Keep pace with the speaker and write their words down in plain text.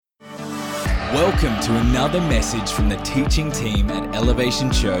Welcome to another message from the teaching team at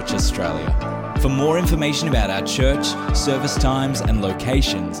Elevation Church Australia. For more information about our church, service times and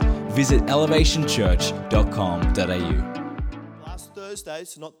locations, visit elevationchurch.com.au. Last Thursday,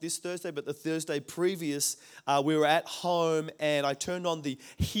 so not this Thursday, but the Thursday previous, we were at home and I turned on the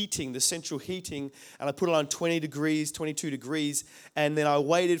heating, the central heating, and I put it on 20 degrees, 22 degrees, and then I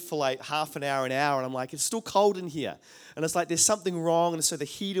waited for like half an hour, and I'm like, it's still cold in here. And it's like, there's something wrong, and so the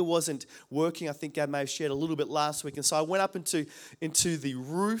heater wasn't working. I think I may have shared a little bit last week, and so I went up into the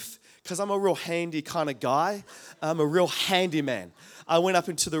roof, because I'm a real handy kind of guy. I'm a real handyman. I went up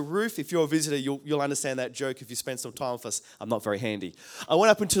into the roof. If you're a visitor, you'll understand that joke if you spend some time with us. I'm not very handy. I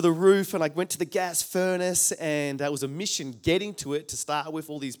went up into the roof, and I went to the gas furnace, and that was a mission getting to it to start with,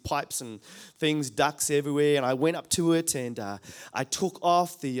 all these pipes and things, ducts everywhere, and I went up to it, and I took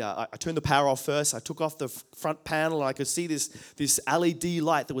off I turned the power off first. I took off the front panel, and I could see this LED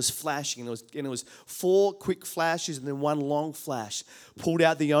light that was flashing, and it was 4 quick flashes and then 1 long flash. Pulled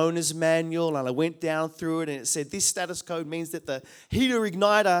out the owner's manual, and I went down through it, and it said, this status code means that the heater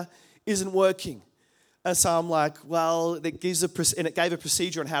igniter isn't working. And so I'm like, well, it gave a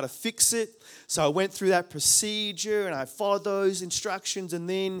procedure on how to fix it. So I went through that procedure, and I followed those instructions, and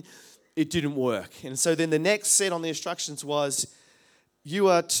then it didn't work. And so then the next set on the instructions was, you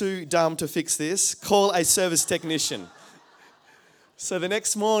are too dumb to fix this. Call a service technician. So the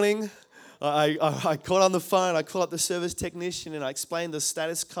next morning, I called on the phone, I called up the service technician, and I explained the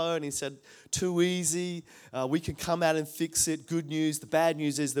status code, and he said, too easy, we can come out and fix it. Good news. The bad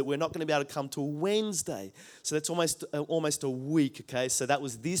news is that we're not going to be able to come till Wednesday. So that's almost a week, okay? So that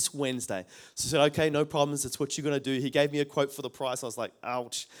was this Wednesday. So I said, okay, no problems, that's what you're going to do. He gave me a quote for the price. I was like,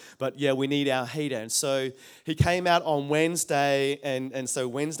 ouch. But yeah, we need our heater. And so he came out on Wednesday, and so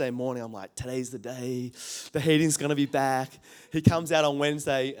Wednesday morning, I'm like, today's the day. The heating's going to be back. He comes out on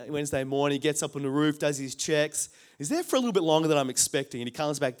Wednesday morning, he gets up on the roof, does his checks. He's there for a little bit longer than I'm expecting, and he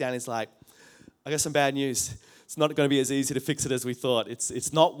comes back down, he's like, I got some bad news. It's not going to be as easy to fix it as we thought.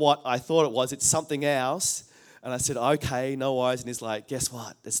 It's not what I thought it was. It's something else. And I said, okay, no worries. And he's like, guess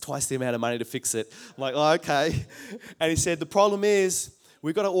what? It's twice the amount of money to fix it. I'm like, oh, okay. And he said, the problem is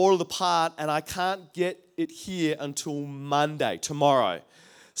we've got to order the part, and I can't get it here until Monday, tomorrow.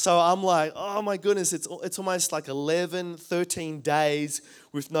 So I'm like, oh my goodness, it's almost like 11, 13 days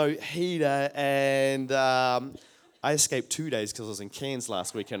with no heater, and I escaped 2 days because I was in Cairns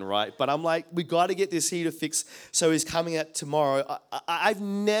last weekend, right? But I'm like, we got to get this heater fixed, so he's coming out tomorrow. I've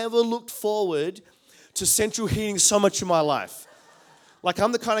never looked forward to central heating so much in my life. Like,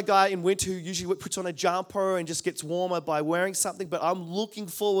 I'm the kind of guy in winter who usually puts on a jumper and just gets warmer by wearing something, but I'm looking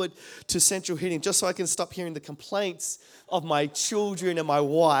forward to central heating just so I can stop hearing the complaints of my children and my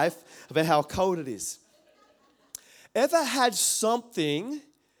wife about how cold it is. Ever had something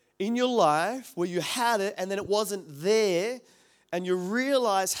in your life where you had it and then it wasn't there and you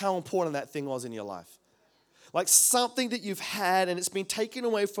realize how important that thing was in your life? Like something that you've had and it's been taken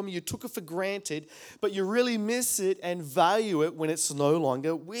away from you, you took it for granted, but you really miss it and value it when it's no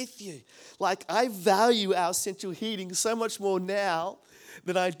longer with you. Like, I value our central heating so much more now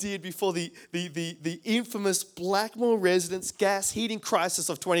than I did before the infamous Blackmore residence gas heating crisis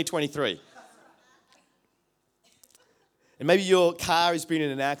of 2023. And maybe your car has been in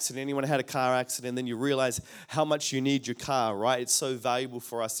an accident, anyone had a car accident, and then you realize how much you need your car, right? It's so valuable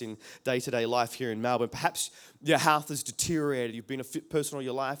for us in day-to-day life here in Melbourne. Perhaps your health has deteriorated, you've been a fit person all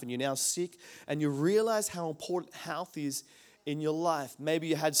your life, and you're now sick, and you realize how important health is in your life. Maybe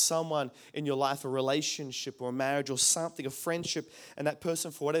you had someone in your life, a relationship or a marriage or something, a friendship, and that person,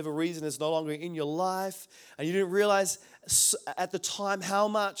 for whatever reason, is no longer in your life, and you didn't realize at the time how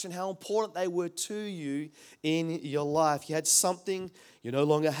much and how important they were to you in your life. You had something, you no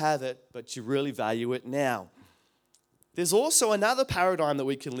longer have it, but you really value it now. There's also another paradigm that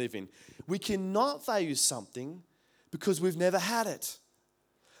we can live in. We cannot value something because we've never had it.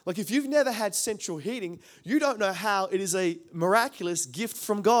 Like, if you've never had central heating, you don't know how it is a miraculous gift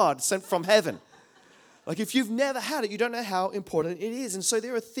from God, sent from heaven. Like, if you've never had it, you don't know how important it is. And so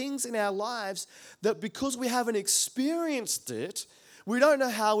there are things in our lives that because we haven't experienced it, we don't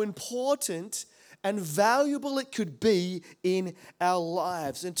know how important and valuable it could be in our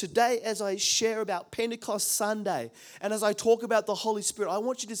lives. And today, as I share about Pentecost Sunday, and as I talk about the Holy Spirit, I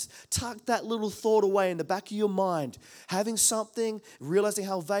want you to just tuck that little thought away in the back of your mind. Having something, realizing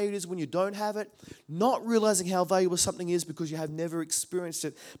how valuable it is when you don't have it, not realizing how valuable something is because you have never experienced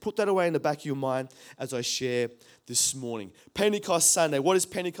it. Put that away in the back of your mind as I share this morning. Pentecost Sunday. What is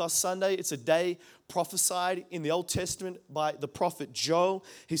Pentecost Sunday? It's a day prophesied in the Old Testament by the prophet Joel.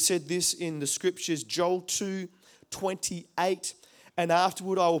 He said this in the scriptures, Joel 2:28. and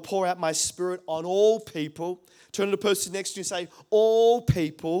afterward I will pour out my Spirit on all people. Turn to the person next to you and say, all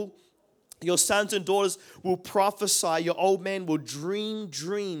people. Your sons and daughters will prophesy. Your old men will dream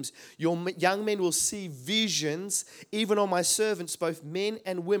dreams. Your young men will see visions. Even on my servants, both men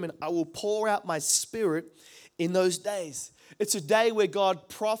and women, I will pour out my Spirit in those days. It's a day where God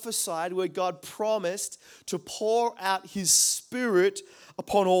prophesied, where God promised to pour out His Spirit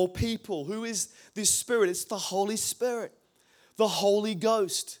upon all people. Who is this Spirit? It's the Holy Spirit, the Holy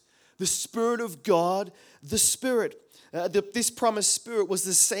Ghost, the Spirit of God, the Spirit. This promised Spirit was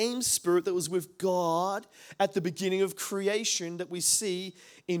the same Spirit that was with God at the beginning of creation that we see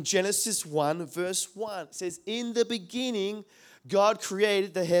in Genesis 1 verse 1. It says, in the beginning, God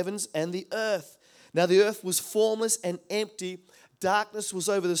created the heavens and the earth. Now the earth was formless and empty. Darkness was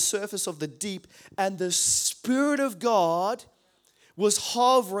over the surface of the deep, and the Spirit of God was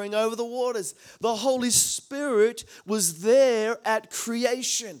hovering over the waters. The Holy Spirit was there at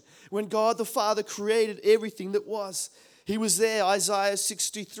creation when God the Father created everything that was. He was there. Isaiah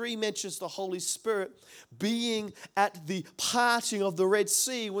 63 mentions the Holy Spirit being at the parting of the Red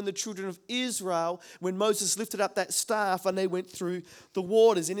Sea when the children of Israel, when Moses lifted up that staff and they went through the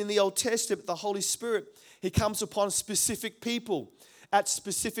waters. And in the Old Testament, the Holy Spirit, He comes upon specific people at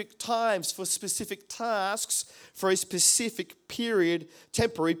specific times for specific tasks for a specific period,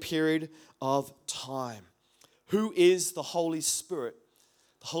 temporary period of time. Who is the Holy Spirit?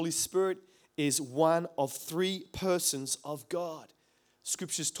 The Holy Spirit is one of three persons of God.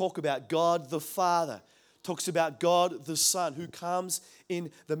 Scriptures talk about God the Father, talks about God the Son, who comes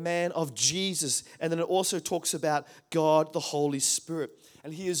in the man of Jesus. And then it also talks about God the Holy Spirit.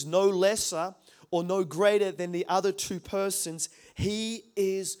 And He is no lesser or no greater than the other two persons. He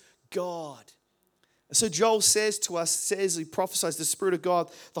is God. So Joel says to us, he prophesies, the Spirit of God,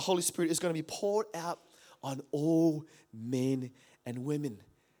 the Holy Spirit, is going to be poured out on all men and women.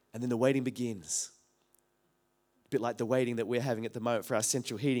 And then the waiting begins. A bit like the waiting that we're having at the moment for our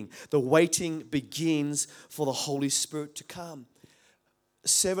central heating. The waiting begins for the Holy Spirit to come.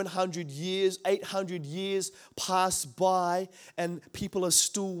 700 years, 800 years pass by, and people are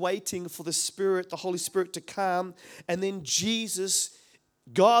still waiting for the Spirit, the Holy Spirit, to come. And then Jesus,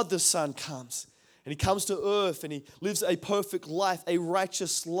 God the Son, comes. And He comes to earth and He lives a perfect life, a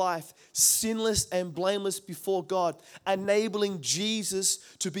righteous life, sinless and blameless before God, enabling Jesus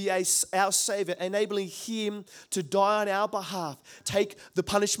to be our Savior, enabling Him to die on our behalf, take the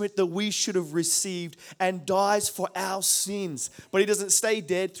punishment that we should have received, and dies for our sins. But He doesn't stay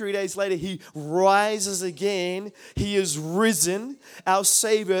dead. 3 days later, He rises again. He is risen. Our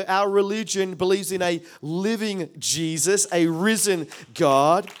Savior, our religion believes in a living Jesus, a risen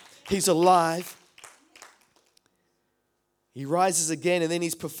God. He's alive. He rises again, and then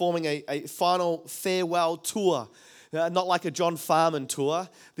He's performing a final farewell tour. Not like a John Farman tour.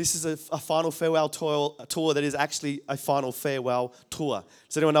 This is a final farewell tour that is actually a final farewell tour.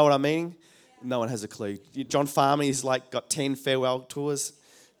 Does anyone know what I mean? No one has a clue. John Farman is got 10 farewell tours.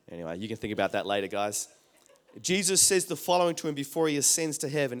 Anyway, you can think about that later, guys. Jesus says the following to Him before He ascends to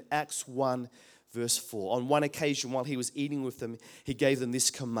heaven. Acts 1 verse 4. On one occasion while He was eating with them, He gave them this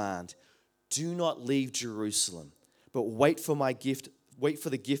command. Do not leave Jerusalem, but wait for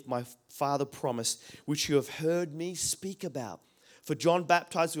the gift my Father promised, which you have heard me speak about. For John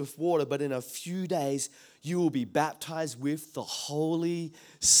baptized with water, but in a few days you will be baptized with the Holy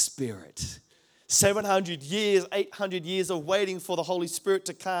Spirit. 700 years, 800 years of waiting for the Holy Spirit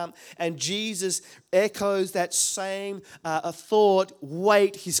to come. And Jesus echoes that same thought.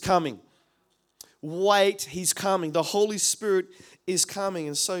 Wait, He's coming. Wait, He's coming. The Holy Spirit is coming.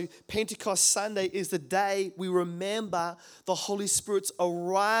 And so Pentecost Sunday is the day we remember the Holy Spirit's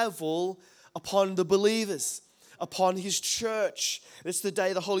arrival upon the believers, upon His church. It's the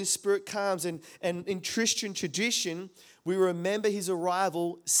day the Holy Spirit comes. And in Christian tradition, we remember His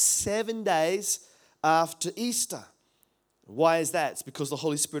arrival 7 days after Easter. Why is that? It's because the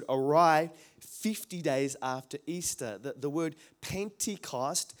Holy Spirit arrived 50 days after Easter. The word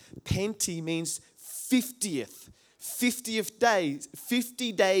Pentecost, Penti means 50th. 50th days,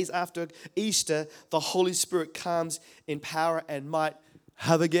 50 days after Easter, the Holy Spirit comes in power and might.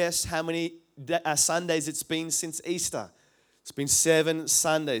 Have a guess how many Sundays it's been since Easter? It's been 7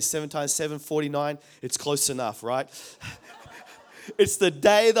 Sundays. 7 times 7, 49. It's close enough, right? It's the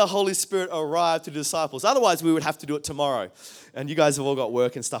day the Holy Spirit arrived to the disciples. Otherwise, we would have to do it tomorrow. And you guys have all got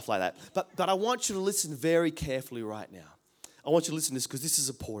work and stuff like that. But I want you to listen very carefully right now. I want you to listen to this because this is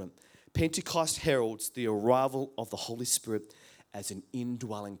important. Pentecost heralds the arrival of the Holy Spirit as an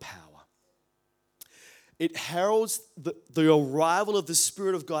indwelling power. It heralds the arrival of the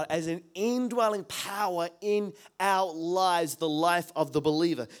Spirit of God as an indwelling power in our lives, the life of the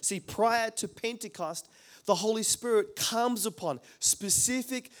believer. See, prior to Pentecost, the Holy Spirit comes upon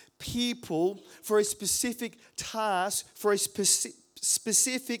specific people for a specific task, for a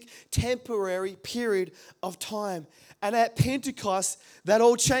specific temporary period of time. And at Pentecost, that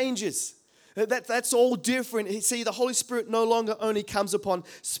all changes. That's all different. See, the Holy Spirit no longer only comes upon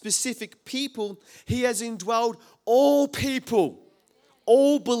specific people. He has indwelled all people,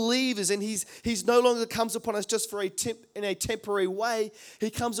 all believers, and He's no longer comes upon us just for in a temporary way. He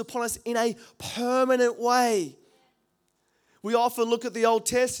comes upon us in a permanent way. We often look at the Old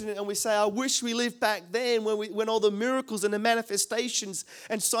Testament and we say, I wish we lived back then when all the miracles and the manifestations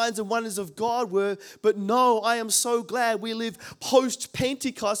and signs and wonders of God were. But no, I am so glad we live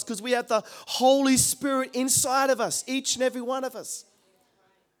post-Pentecost because we have the Holy Spirit inside of us, each and every one of us.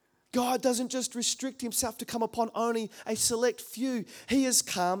 God doesn't just restrict Himself to come upon only a select few. He has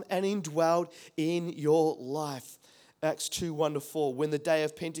come and indwelled in your life. Acts 2:1-4. When the day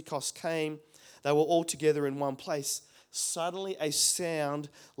of Pentecost came, they were all together in one place. Suddenly a sound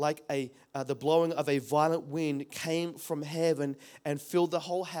like the blowing of a violent wind came from heaven and filled the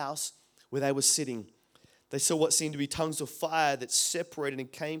whole house where they were sitting. They saw what seemed to be tongues of fire that separated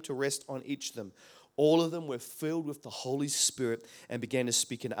and came to rest on each of them. All of them were filled with the Holy Spirit and began to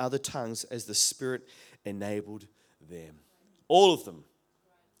speak in other tongues as the Spirit enabled them. All of them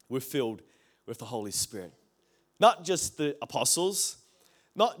were filled with the Holy Spirit. Not just the apostles,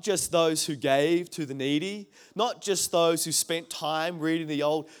 not just those who gave to the needy, not just those who spent time reading the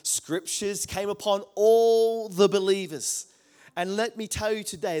old scriptures, came upon all the believers. And let me tell you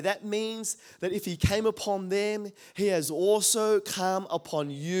today, that means that if He came upon them, He has also come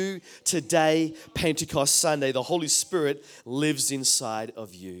upon you today, Pentecost Sunday. The Holy Spirit lives inside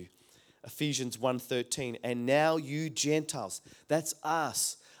of you. Ephesians 1:13, and now you Gentiles, that's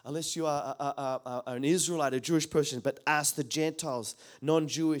us. Unless you are an Israelite, a Jewish person, but us, the Gentiles,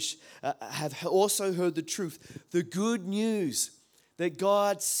 non-Jewish, have also heard the truth. The good news that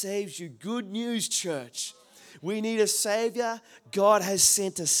God saves you. Good news, church. We need a Savior. God has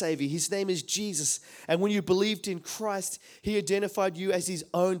sent a Savior. His name is Jesus. And when you believed in Christ, He identified you as His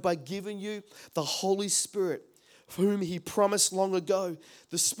own by giving you the Holy Spirit, for whom He promised long ago.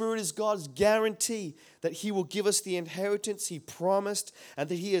 The Spirit is God's guarantee that He will give us the inheritance He promised and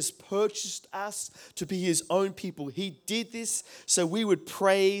that He has purchased us to be His own people. He did this so we would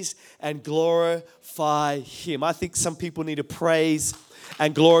praise and glorify Him. I think some people need to praise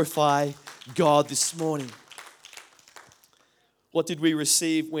and glorify God this morning. What did we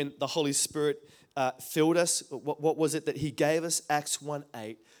receive when the Holy Spirit filled us? What was it that He gave us? Acts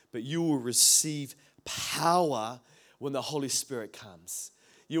 1:8. But you will receive power when the Holy Spirit comes.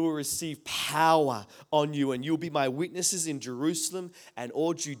 You will receive power on you, and you'll be my witnesses in Jerusalem and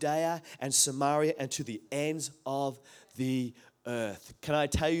all Judea and Samaria and to the ends of the earth. Can I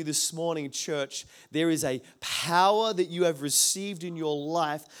tell you this morning, church, there is a power that you have received in your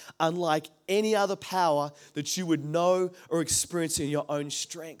life unlike any other power that you would know or experience in your own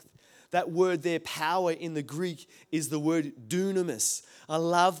strength. That word there, power in the Greek, is the word dunamis. I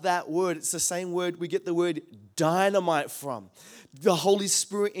love that word. It's the same word we get the word dynamite from. The Holy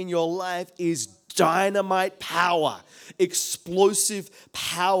Spirit in your life is dynamite power, explosive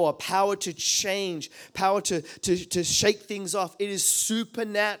power, power to change, power to shake things off. It is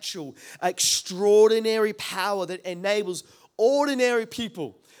supernatural, extraordinary power that enables ordinary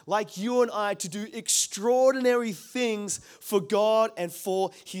people like you and I to do extraordinary things for God and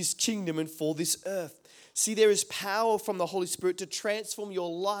for His kingdom and for this earth. See, there is power from the Holy Spirit to transform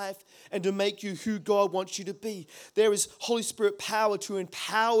your life and to make you who God wants you to be. There is Holy Spirit power to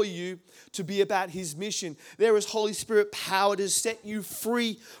empower you to be about His mission. There is Holy Spirit power to set you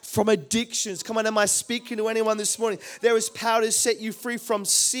free from addictions. Come on, am I speaking to anyone this morning? There is power to set you free from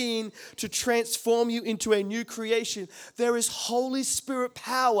sin, to transform you into a new creation. There is Holy Spirit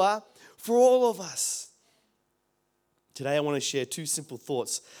power for all of us. Today, I want to share two simple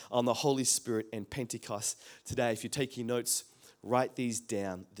thoughts on the Holy Spirit and Pentecost. Today, if you're taking notes, write these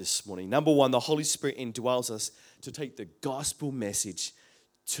down this morning. Number one, the Holy Spirit indwells us to take the gospel message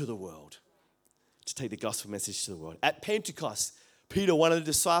to the world. To take the gospel message to the world. At Pentecost, Peter, one of the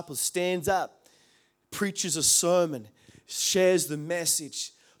disciples, stands up, preaches a sermon, shares the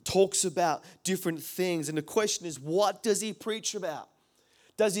message, talks about different things. And the question is, what does he preach about?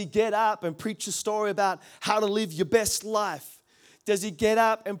 Does he get up and preach a story about how to live your best life? Does he get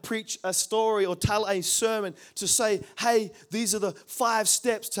up and preach a story or tell a sermon to say, hey, these are the 5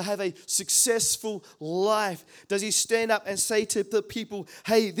 steps to have a successful life? Does he stand up and say to the people,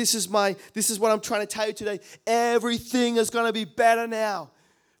 hey, this is what I'm trying to tell you today. Everything is going to be better now.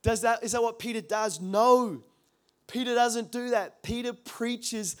 Is that what Peter does? No. Peter doesn't do that. Peter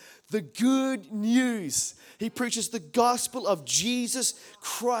preaches the good news. He preaches the gospel of Jesus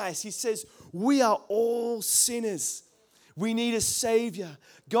Christ. He says, we are all sinners. We need a Savior.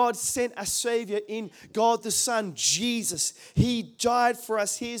 God sent a Savior in God the Son, Jesus. He died for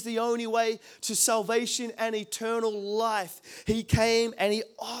us. He is the only way to salvation and eternal life. He came and He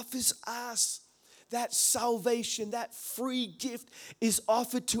offers us that salvation. That free gift is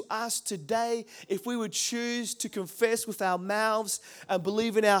offered to us today if we would choose to confess with our mouths and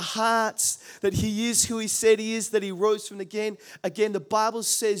believe in our hearts that He is who He said He is, that He rose from again. Again, the Bible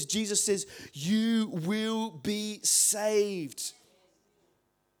says, Jesus says, you will be saved.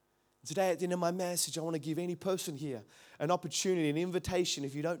 Today at the end of my message, I want to give any person here an opportunity, an invitation.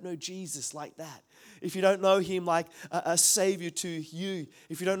 If you don't know Jesus like that, if you don't know Him like a Savior to you,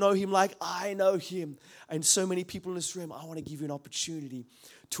 if you don't know Him like I know Him, and so many people in this room, I want to give you an opportunity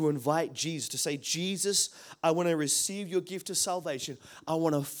to invite Jesus, to say, Jesus, I want to receive your gift of salvation. I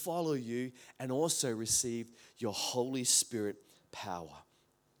want to follow you and also receive your Holy Spirit power.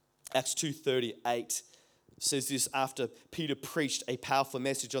 Acts 2:38 says this: after Peter preached a powerful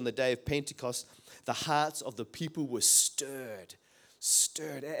message on the day of Pentecost, the hearts of the people were stirred.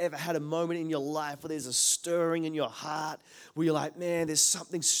 Ever had a moment in your life where there's a stirring in your heart, where you're like, man, there's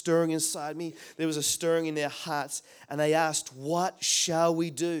something stirring inside me? There was a stirring in their hearts, and they asked, what shall we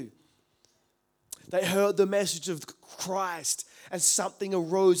do? They heard the message of Christ, and something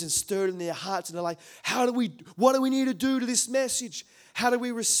arose and stirred in their hearts, and they're like, what do we need to do to this message? How do we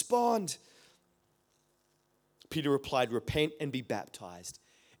respond? Peter replied, repent and be baptized,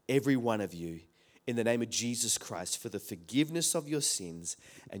 every one of you, in the name of Jesus Christ, for the forgiveness of your sins,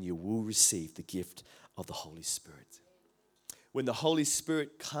 and you will receive the gift of the Holy Spirit. When the Holy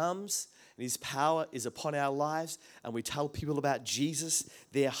Spirit comes and His power is upon our lives, and we tell people about Jesus,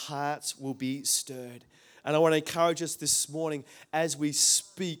 their hearts will be stirred. And I want to encourage us this morning, as we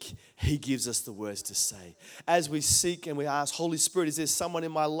speak, He gives us the words to say. As we seek and we ask, Holy Spirit, is there someone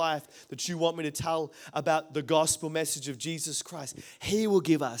in my life that you want me to tell about the gospel message of Jesus Christ? He will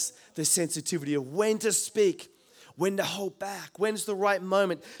give us the sensitivity of when to speak, when to hold back, when's the right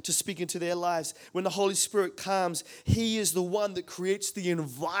moment to speak into their lives. When the Holy Spirit comes, He is the one that creates the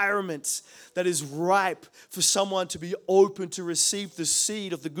environment that is ripe for someone to be open to receive the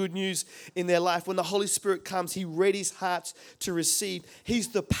seed of the good news in their life. When the Holy Spirit comes, He readies hearts to receive. He's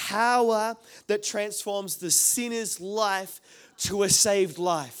the power that transforms the sinner's life to a saved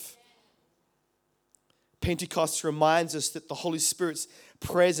life. Pentecost reminds us that the Holy Spirit's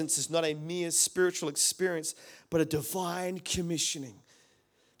presence is not a mere spiritual experience, but a divine commissioning.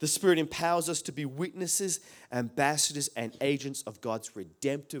 The Spirit empowers us to be witnesses, ambassadors, and agents of God's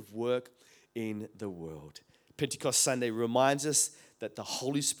redemptive work in the world. Pentecost Sunday reminds us that the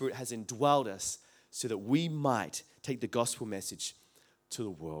Holy Spirit has indwelled us so that we might take the gospel message to the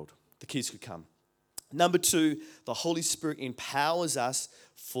world. The keys could come. Number 2, the Holy Spirit empowers us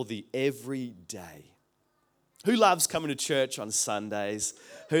for the everyday. Who loves coming to church on Sundays?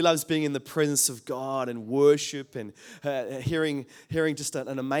 Who loves being in the presence of God and worship and hearing just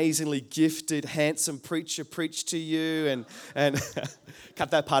an amazingly gifted, handsome preacher preach to you and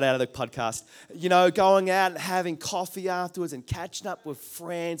cut that part out of the podcast. You know, going out and having coffee afterwards and catching up with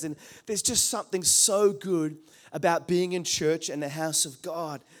friends. And there's just something so good about being in church and the house of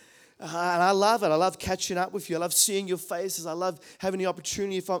God. And I love it. I love catching up with you. I love seeing your faces. I love having the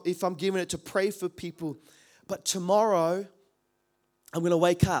opportunity, if I'm given it, to pray for people. But tomorrow, I'm going to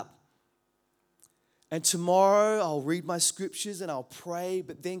wake up. And tomorrow, I'll read my scriptures and I'll pray.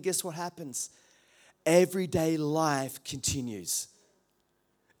 But then guess what happens? Everyday life continues.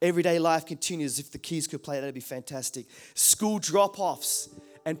 Everyday life continues. If the keys could play, that'd be fantastic. School drop-offs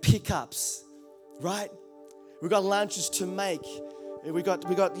and pickups, right? We've got lunches to make. We got,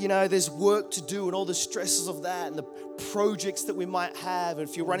 there's work to do and all the stresses of that and the projects that we might have. And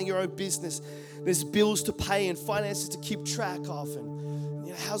if you're running your own business, there's bills to pay and finances to keep track of.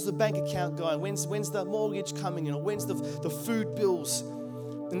 And how's the bank account going? When's the mortgage coming in? Or when's the food bills?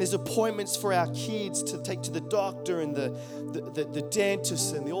 And there's appointments for our kids to take to the doctor and the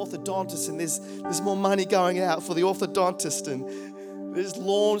dentist and the orthodontist. And there's more money going out for the orthodontist. And there's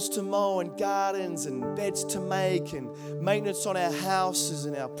lawns to mow and gardens and beds to make and maintenance on our houses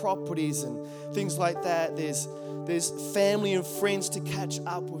and our properties and things like that. There's family and friends to catch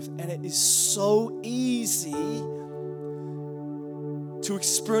up with. And it is so easy to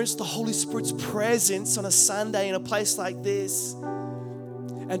experience the Holy Spirit's presence on a Sunday in a place like this,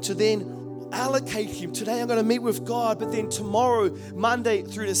 and to then allocate Him. Today I'm going to meet with God, but then tomorrow, Monday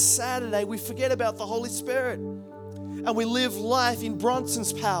through to Saturday, we forget about the Holy Spirit. And we live life in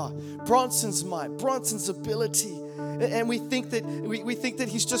Bronson's power, Bronson's might, Bronson's ability. And we think that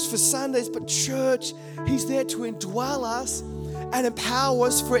He's just for Sundays, but church, He's there to indwell us and empower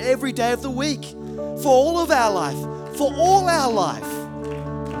us for every day of the week, for all of our life, for all our life.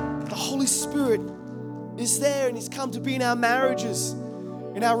 The Holy Spirit is there, and He's come to be in our marriages,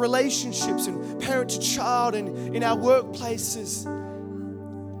 in our relationships, and parent to child, and in our workplaces.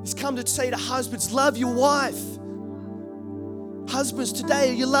 He's come to say to husbands, love your wife. Husbands, today,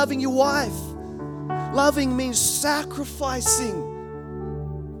 are you loving your wife? Loving means sacrificing,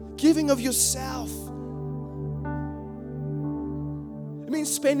 giving of yourself. It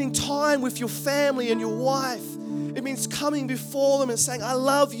means spending time with your family and your wife. It means coming before them and saying, I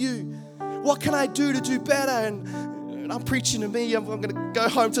love you. What can I do to do better? And I'm preaching to me. I'm going to go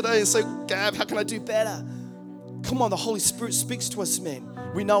home today and say, Gab, how can I do better? Come on, the Holy Spirit speaks to us, men.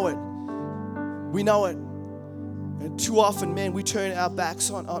 We know it. We know it. And too often, man, we turn our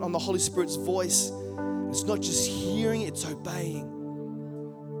backs on the Holy Spirit's voice. It's not just hearing, it's obeying.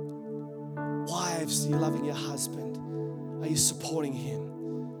 Wives, are you loving your husband? Are you supporting him?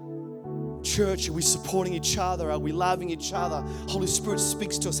 Church, are we supporting each other? Are we loving each other? Holy Spirit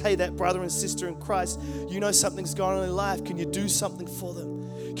speaks to us. Hey, that brother and sister in Christ, you know something's going on in life. Can you do something for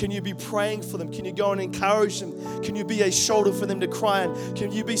them? Can you be praying for them? Can you go and encourage them? Can you be a shoulder for them to cry on?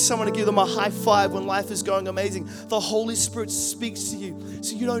 Can you be someone to give them a high five when life is going amazing? The Holy Spirit speaks to you.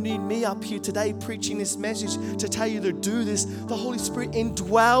 So you don't need me up here today preaching this message to tell you to do this. The Holy Spirit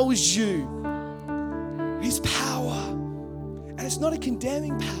indwells you. His power. And it's not a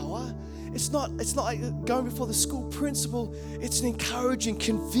condemning power. It's not like going before the school principal. It's an encouraging,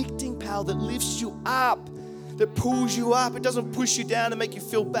 convicting power that lifts you up, that pulls you up. It doesn't push you down and make you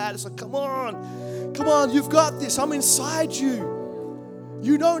feel bad. It's like, come on, you've got this. I'm inside you.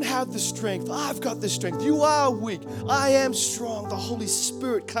 You don't have the strength. I've got the strength. You are weak. I am strong. The Holy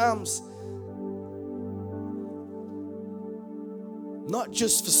Spirit comes. Not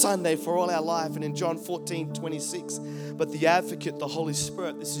just for Sunday, for all our life. And in John 14:26, but the advocate, the Holy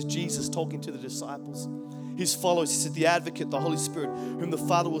Spirit, this is Jesus talking to the disciples, his followers. He said, the advocate, the Holy Spirit, whom the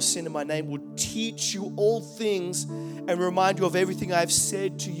Father will send in my name, will teach you all things and remind you of everything I have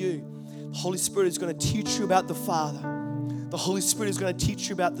said to you. The Holy Spirit is going to teach you about the Father. The Holy Spirit is going to teach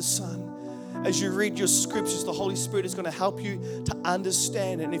you about the Son. As you read your scriptures, the Holy Spirit is going to help you to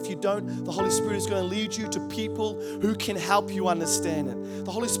understand it. And if you don't, the Holy Spirit is going to lead you to people who can help you understand it.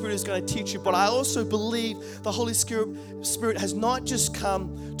 The Holy Spirit is going to teach you. But I also believe the Holy Spirit has not just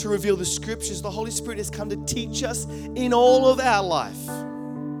come to reveal the scriptures. The Holy Spirit has come to teach us in all of our life.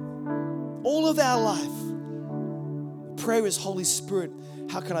 All of our life. Prayer is, Holy Spirit,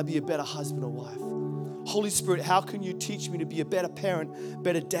 how can I be a better husband or wife? Holy Spirit, how can you teach me to be a better parent,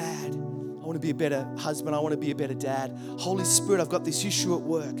 better dad? I want to be a better husband. I want to be a better dad. Holy Spirit, I've got this issue at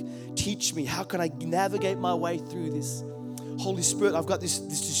work. Teach me. How can I navigate my way through this? Holy Spirit, I've got this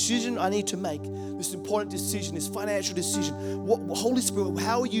decision I need to make. This important decision, this financial decision. Holy Spirit,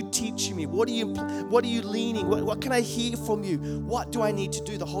 how are you teaching me? What are you leaning? What can I hear from you? What do I need to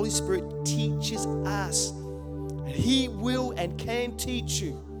do? The Holy Spirit teaches us. And He will and can teach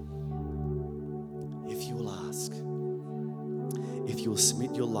you if you will ask. If you will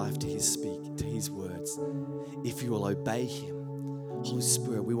submit your life to His words, if you will obey Him. Holy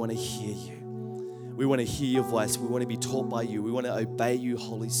Spirit, we want to hear you. We want to hear your voice. We want to be taught by you. We want to obey you,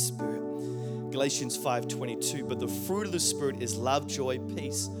 Holy Spirit. Galatians 5:22, but the fruit of the Spirit is love, joy,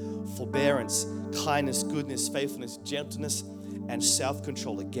 peace, forbearance, kindness, goodness, faithfulness, gentleness, and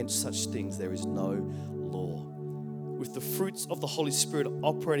self-control. Against such things there is no law. With the fruits of the Holy Spirit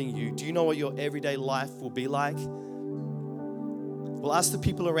operating in you, do you know what your everyday life will be like? Well, ask the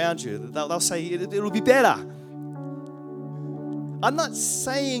people around you. They'll say it'll be better. I'm not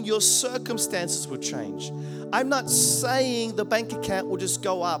saying your circumstances will change. I'm not saying the bank account will just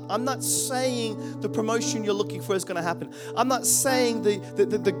go up. I'm not saying the promotion you're looking for is going to happen. I'm not saying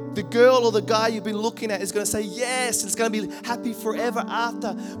the girl or the guy you've been looking at is going to say yes and it's going to be happy forever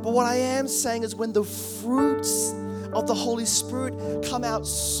after. But what I am saying is when the fruits of the Holy Spirit come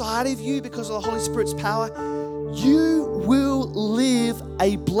outside of you because of the Holy Spirit's power, you will live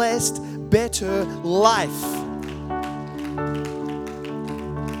a blessed, better life.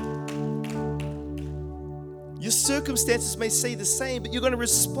 Your circumstances may say the same, but you're going to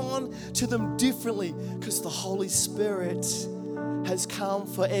respond to them differently because the Holy Spirit has come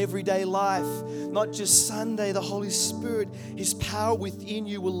for everyday life, not just Sunday. The Holy Spirit, His power within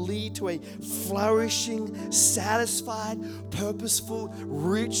you will lead to a flourishing, satisfied, purposeful,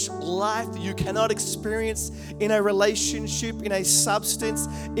 rich life that you cannot experience in a relationship, in a substance,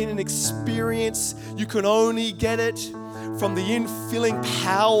 in an experience. You can only get it from the infilling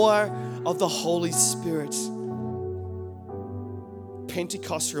power of the Holy Spirit.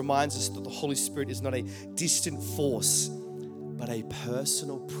 Pentecost reminds us that the Holy Spirit is not a distant force, but a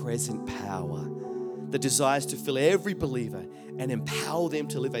personal, present power that desires to fill every believer and empower them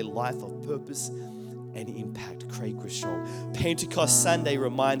to live a life of purpose and impact. Craig Rochelle. Pentecost Sunday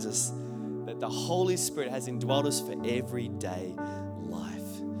reminds us that the Holy Spirit has indwelled us for everyday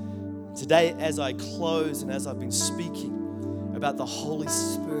life. Today, as I close and as I've been speaking about the Holy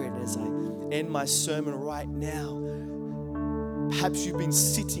Spirit, as I end my sermon right now, perhaps you've been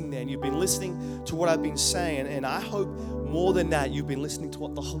sitting there and you've been listening to what I've been saying, and I hope more than that, you've been listening to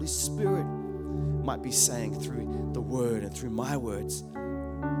what the Holy Spirit might be saying through the Word and through my words.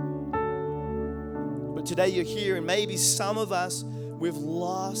 But today you're here, and maybe some of us, we've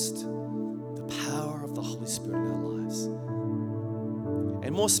lost the power of the Holy Spirit in our lives.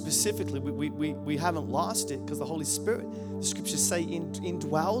 And more specifically, we haven't lost it because the Holy Spirit, the Scriptures say,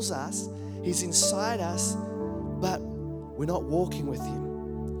 indwells us. He's inside us, but we're not walking with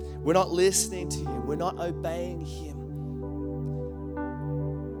Him. We're not listening to Him. We're not obeying Him.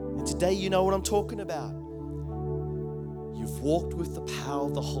 And today you know what I'm talking about. You've walked with the power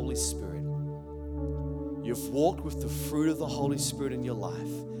of the Holy Spirit. You've walked with the fruit of the Holy Spirit in your life.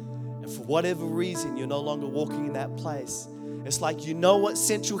 And for whatever reason, you're no longer walking in that place. It's like you know what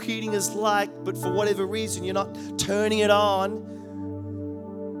central heating is like, but for whatever reason, you're not turning it on.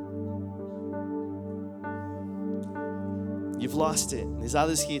 You've lost it. And there's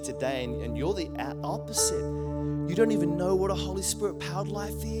others here today, and you're the opposite. You don't even know what a Holy Spirit-powered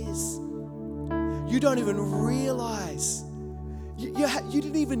life is. You don't even realize. You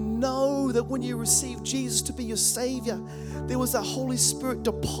didn't even know that when you received Jesus to be your Savior, there was a Holy Spirit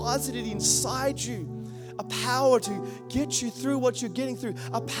deposited inside you. A power to get you through what you're getting through.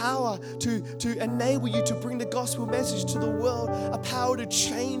 A power to enable you to bring the gospel message to the world. A power to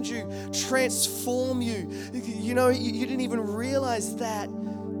change you, transform you. You know, you didn't even realize that.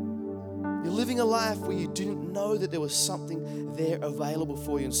 You're living a life where you didn't know that there was something there available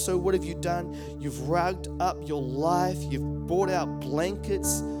for you. And so what have you done? You've rugged up your life. You've brought out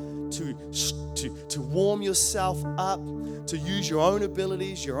blankets to warm yourself up, to use your own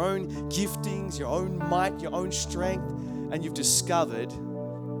abilities, your own giftings, your own might, your own strength, and you've discovered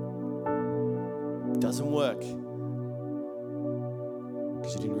it doesn't work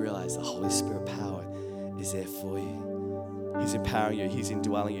because you didn't realize the Holy Spirit power is there for you. He's empowering you. He's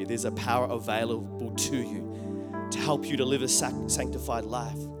indwelling you. There's a power available to you to help you to live a sanctified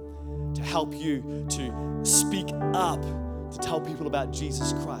life, to help you to speak up, to tell people about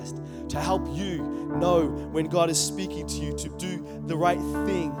Jesus Christ, to help you know when God is speaking to you to do the right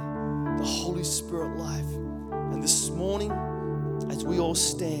thing, the Holy Spirit life. And this morning, as we all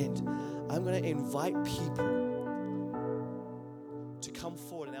stand, I'm going to invite people to come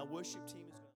forward, and our worship